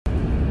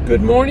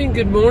Good morning,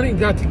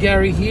 Dr.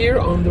 Gary here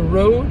on the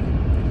road.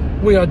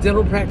 We are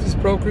dental practice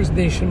brokers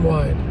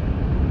nationwide.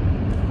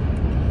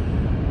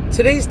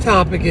 Today's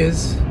topic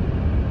is,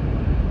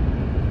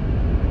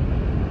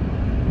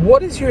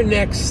 what is your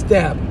next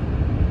step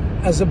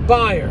as a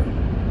buyer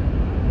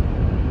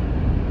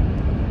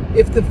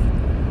if the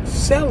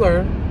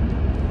seller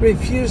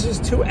refuses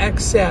to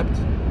accept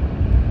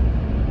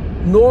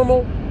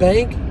normal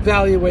bank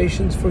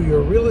valuations for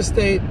your real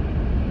estate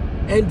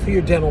and for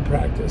your dental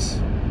practice?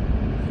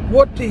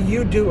 What do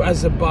you do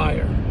as a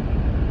buyer?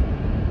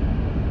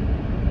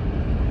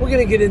 We're going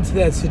to get into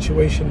that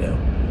situation now.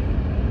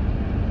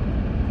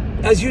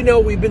 As you know,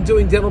 we've been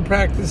doing dental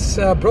practice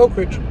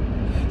brokerage,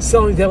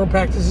 selling dental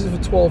practices for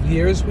 12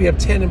 years. We have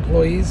 10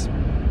 employees.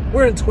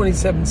 We're in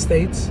 27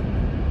 states.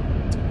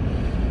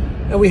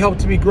 And we hope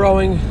to be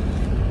growing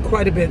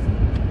quite a bit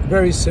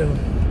very soon.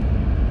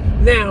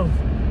 Now,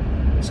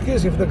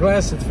 excuse me for the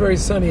glass, it's very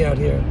sunny out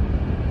here.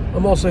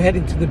 I'm also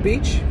heading to the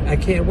beach. I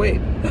can't wait.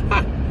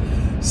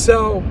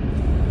 So,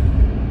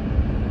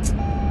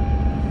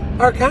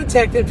 our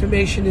contact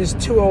information is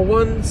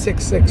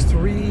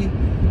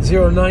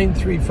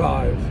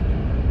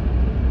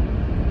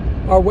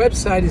 201-663-0935. Our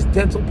website is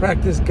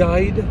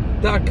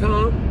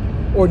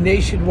dentalpracticeguide.com or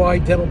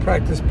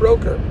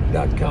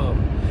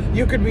nationwidedentalpracticebroker.com.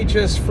 You can reach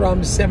us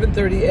from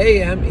 7:30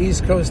 a.m.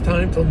 East Coast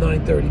time till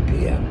 9:30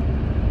 p.m.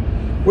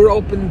 We're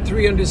open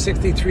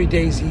 363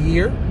 days a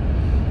year.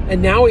 And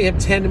now we have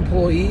 10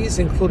 employees,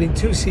 including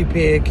 2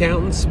 CPA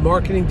accountants,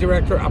 marketing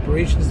director,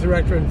 operations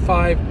director, and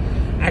 5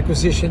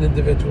 acquisition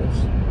individuals.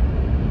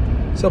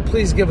 So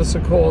please give us a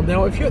call.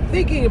 Now, if you're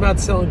thinking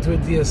about selling to a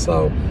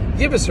DSO,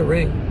 give us a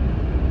ring,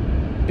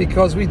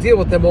 because we deal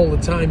with them all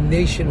the time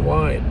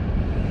nationwide.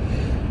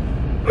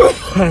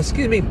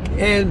 Excuse me.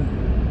 And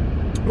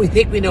we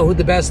think we know who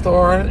the best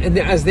are, and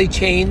as they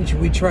change,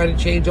 we try to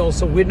change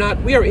also. We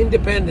are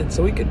independent,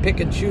 so we can pick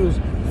and choose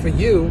for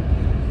you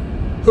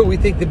who we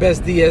think the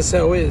best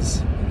DSO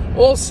is.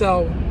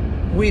 Also,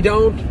 we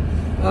don't,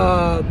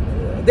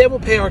 they will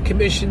pay our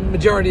commission.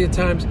 Majority of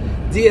times,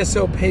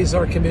 DSO pays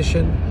our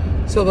commission,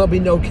 so there'll be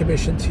no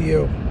commission to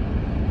you.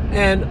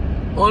 And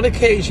on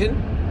occasion,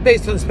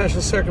 based on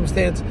special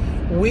circumstance,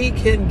 we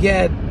can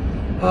get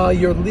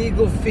your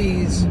legal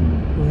fees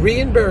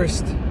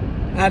reimbursed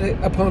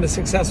upon a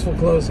successful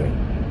closing.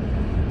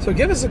 So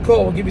give us a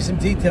call. We'll give you some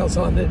details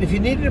on it. If you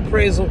need an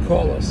appraisal,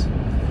 call us.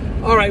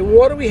 All right,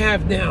 what do we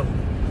have now?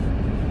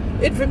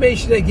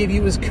 Information I give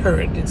you is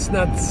current. It's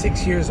not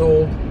 6 years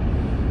old.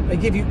 I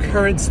give you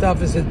current stuff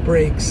as it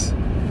breaks.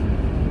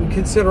 We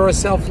consider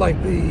ourselves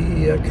like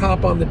the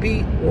cop on the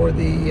beat or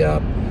the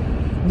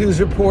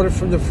news reporter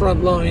from the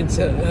front lines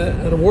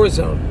at a war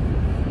zone.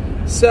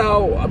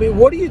 So, I mean,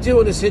 what do you do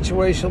in a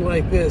situation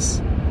like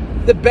this?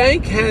 The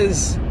bank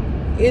has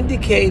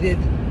indicated,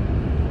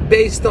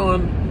 based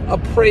on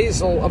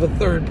appraisal of a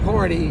third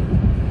party,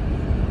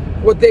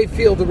 what they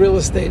feel the real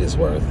estate is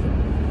worth.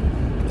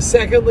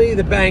 Secondly,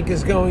 the bank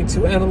is going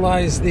to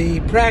analyze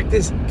the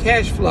practice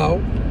cash flow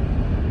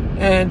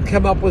and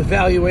come up with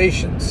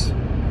valuations.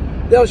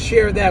 They'll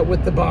share that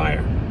with the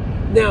buyer.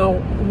 Now,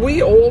 we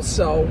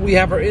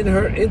have our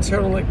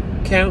internal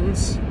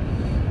accountants,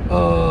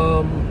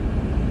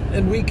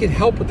 and we can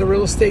help with the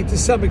real estate to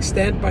some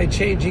extent by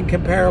checking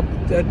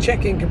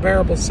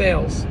comparable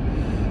sales.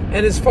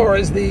 And as far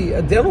as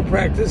the dental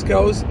practice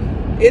goes,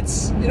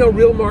 it's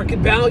real market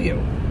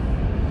value.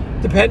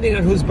 Depending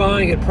on who's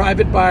buying it,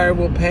 private buyer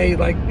will pay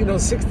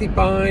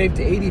 65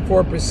 to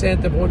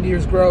 84% of 1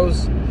 year's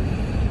gross,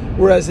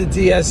 whereas a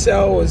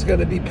DSO is going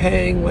to be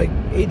paying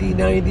 80,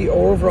 90,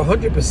 or over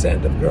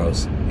 100% of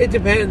gross. It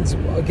depends,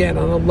 again,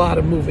 on a lot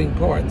of moving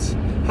parts.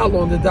 How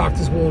long the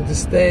doctor's willing to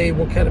stay,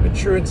 what kind of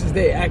insurances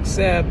they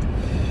accept,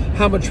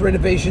 how much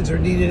renovations are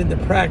needed in the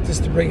practice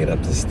to bring it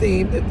up to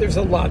steam. There's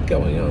a lot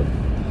going on.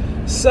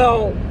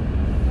 So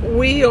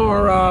we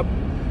are...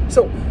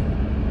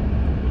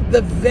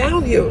 The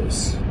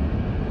values,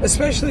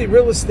 especially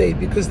real estate,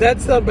 because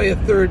that's done by a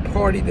third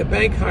party. The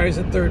bank hires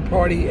a third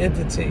party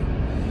entity.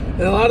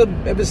 And a lot of,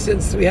 ever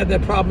since we had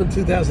that problem in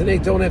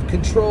 2008, don't have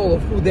control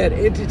of who that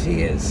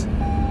entity is.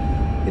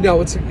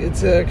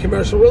 It's a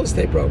commercial real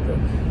estate broker.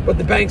 But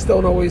the banks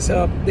don't always,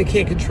 they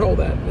can't control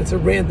that. It's a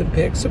random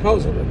pick,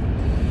 supposedly.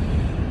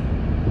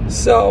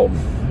 So,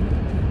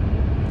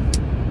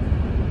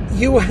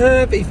 you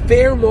have a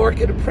fair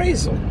market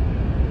appraisal.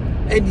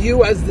 And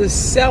you, as the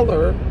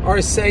seller,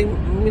 are saying,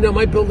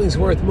 my building's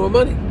worth more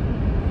money.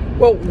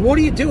 Well, what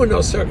do you do in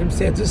those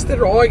circumstances? Instead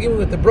of arguing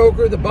with the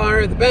broker, the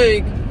buyer, the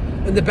bank,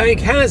 and the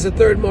bank has a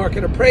third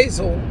market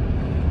appraisal,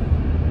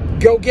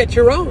 go get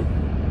your own.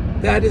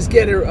 That is,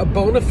 get a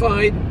bona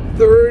fide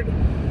third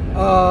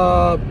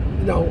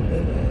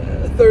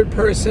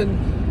person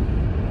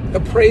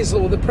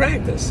appraisal of the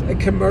practice, a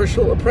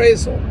commercial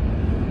appraisal.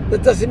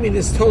 That doesn't mean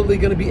it's totally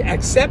going to be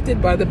accepted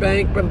by the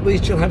bank, but at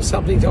least you'll have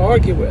something to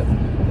argue with.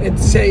 And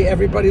say,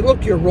 everybody,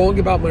 look, you're wrong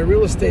about my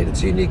real estate.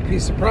 It's a unique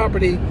piece of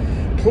property.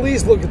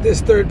 Please look at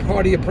this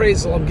third-party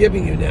appraisal I'm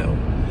giving you now.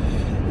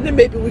 And then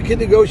maybe we can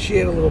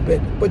negotiate a little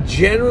bit. But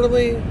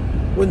generally,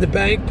 when the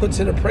bank puts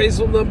an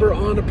appraisal number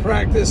on a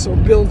practice or a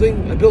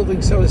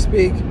building, so to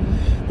speak,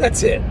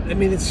 that's it. I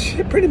mean, it's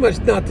pretty much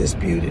not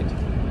disputed.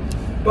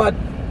 But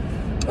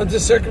under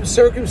certain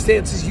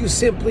circumstances you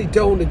simply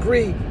don't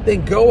agree,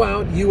 then go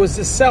out, you as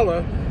the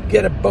seller,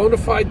 get a bona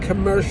fide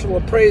commercial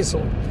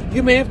appraisal.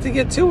 You may have to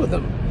get two of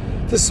them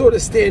to sort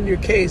of stand your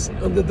case.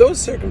 Under those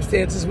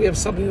circumstances, we have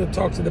something to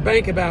talk to the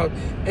bank about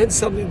and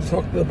something to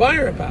talk to the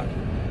buyer about.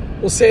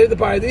 We'll say to the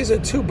buyer, these are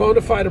two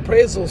bona fide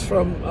appraisals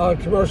from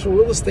commercial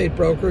real estate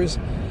brokers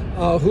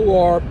who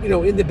are,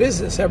 in the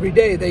business every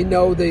day. They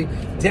know the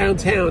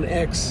downtown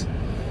X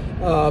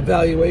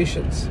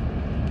valuations.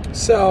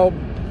 So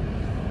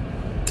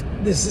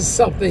this is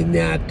something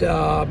that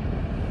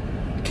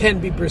can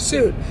be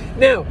pursued.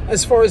 Now,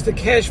 as far as the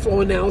cash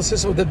flow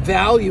analysis or the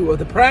value of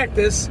the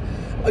practice,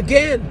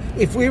 again,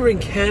 if we were in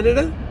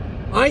Canada,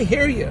 I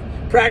hear you.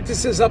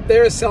 Practices up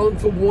there are selling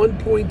for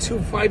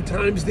 1.25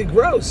 times the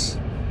gross.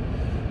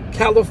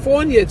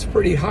 California, it's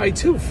pretty high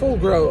too, full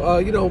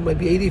gross,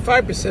 maybe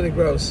 85% of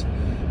gross.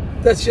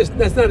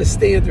 That's not a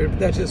standard, but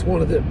that's just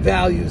one of the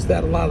values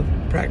that a lot of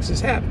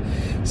practices have.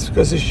 It's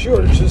because there's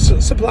shortage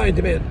of supply and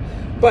demand.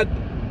 But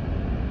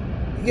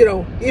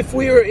if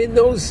we were in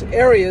those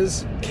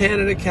areas,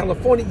 Canada,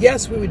 California,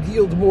 yes, we would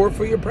yield more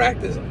for your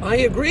practice. I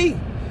agree.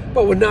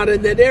 But we're not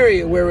in that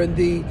area. We're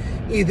in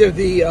either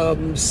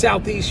the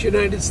southeast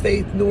United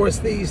States,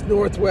 northeast,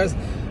 northwest.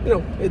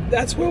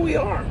 That's where we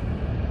are.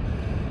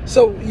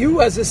 So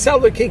you as a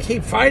seller can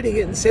keep fighting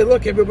it and say,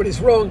 look,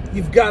 everybody's wrong.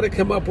 You've got to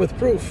come up with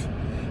proof.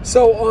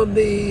 So on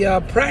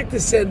the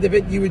practice end of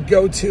it, you would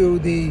go to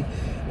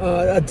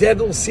a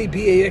dental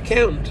CPA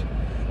accountant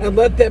and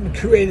let them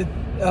create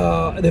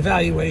an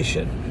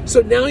evaluation.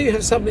 So now you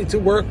have something to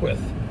work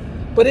with.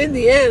 But in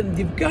the end,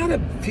 you've got to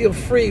feel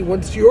free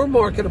once your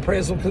market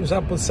appraisal comes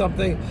up with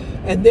something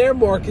and their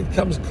market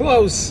comes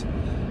close.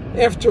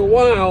 After a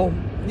while,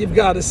 you've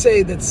got to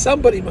say that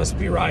somebody must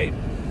be right.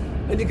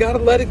 And you got to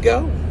let it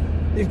go.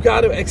 You've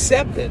got to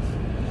accept it.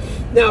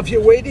 Now, if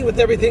you're waiting with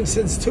everything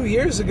since 2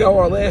 years ago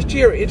or last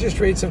year, interest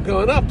rates have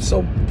gone up.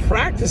 So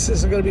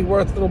practices are going to be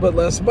worth a little bit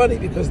less money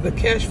because the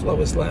cash flow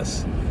is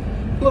less.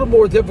 A little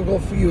more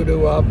difficult for you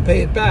to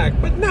pay it back,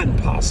 but not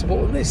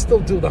impossible. And they still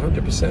do the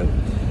 100%.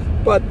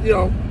 But,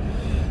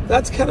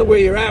 that's kind of where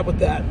you're at with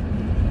that.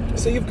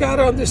 So you've got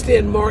to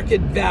understand market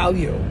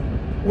value.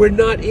 We're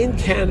not in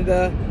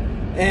Canada,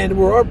 and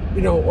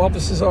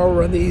offices are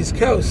over on the East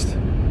Coast.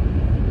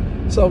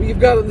 So you've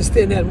got to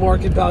understand that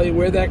market value,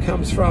 where that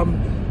comes from.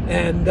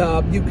 And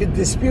you could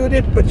dispute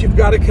it, but you've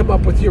got to come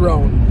up with your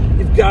own.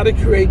 You've got to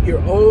create your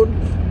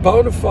own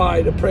bona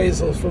fide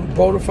appraisals from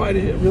bona fide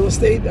real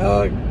estate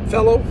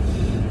fellow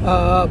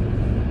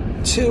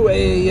to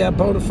a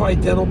bona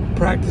fide dental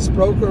practice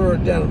broker or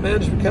dental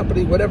management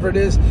company, whatever it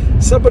is.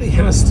 Somebody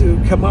has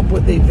to come up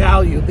with a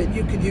value that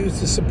you could use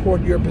to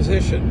support your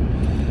position.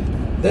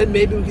 Then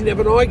maybe we can have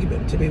an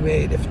argument to be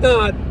made. If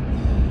not,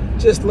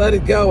 just let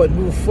it go and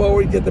move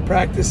forward, get the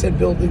practice and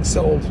building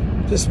sold.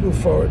 Just move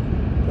forward.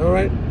 All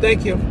right?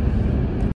 Thank you.